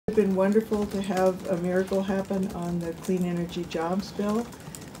It's been wonderful to have a miracle happen on the clean energy jobs bill.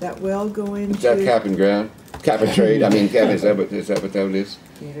 That will go into... Is that cap and ground? Cap and trade? I mean, is that what that is?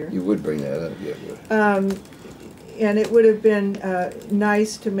 Peter. You would bring that up, yeah. And it would have been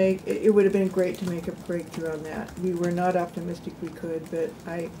nice to make, it would have been great to make a breakthrough on that. We were not optimistic we could, but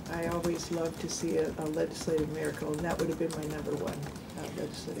I always love to see a legislative miracle, and that would have been my number one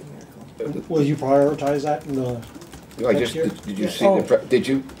legislative miracle. Will you prioritize that in the next year? Did you see the, did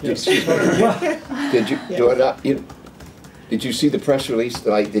you? Yes. Did you Yes. do it up? Did you see the press release?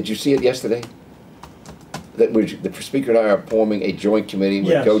 Like, did you see it yesterday? That the Speaker and I are forming a joint committee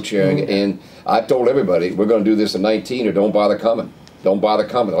with Yes. co-chairing, and I've told everybody we're going to do this in 19 or don't bother coming. Don't bother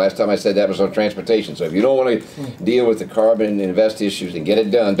coming. The last time I said that was on transportation. So if you don't want to deal with the carbon and invest issues and get it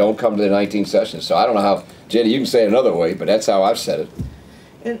done, don't come to the 19 session. So I don't know how, Jenny, you can say it another way, but that's how I've said it.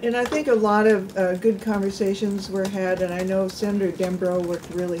 And I think a lot of good conversations were had, and I know Senator Dembro worked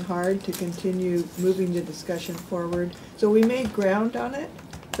really hard to continue moving the discussion forward. So we made ground on it,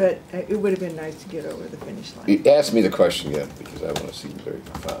 but it would have been nice to get over the finish line. Ask me the question again, because I want to see you very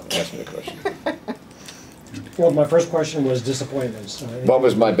profound. Ask me the question. Well, my first question was disappointments. What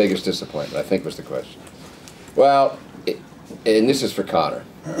was my biggest disappointment, I think was the question. Well, and this is for Connor,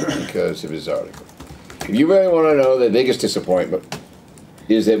 because of his article. If you really want to know the biggest disappointment,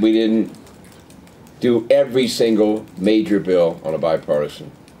 is that we didn't do every single major bill on a bipartisan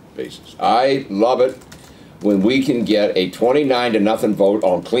basis. I love it when we can get a 29-0 vote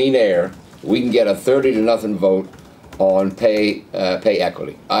on clean air. We can get a 30-0 vote on pay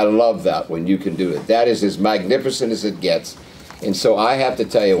equity. I love that when you can do it. That is as magnificent as it gets. And so I have to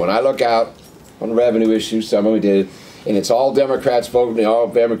tell you, when I look out on revenue issues, some of we did, and it's all Democrats voting, and all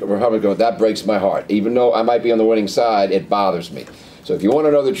Republicans voting, that breaks my heart. Even though I might be on the winning side, it bothers me. So if you want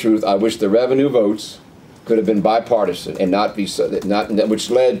to know the truth, I wish the revenue votes could have been bipartisan and not be which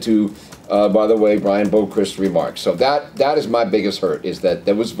led to, by the way, Brian Boquist's remarks. So that is my biggest hurt, is that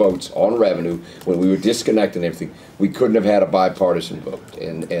there was votes on revenue when we were disconnecting everything. We couldn't have had a bipartisan vote,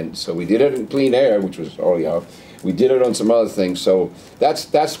 and so we did it in clean air, which was already out. We did it on some other things. So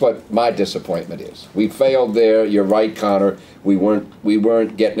that's what my disappointment is. We failed there. You're right, Connor. We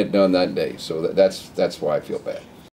weren't getting it done that day. So that's why I feel bad.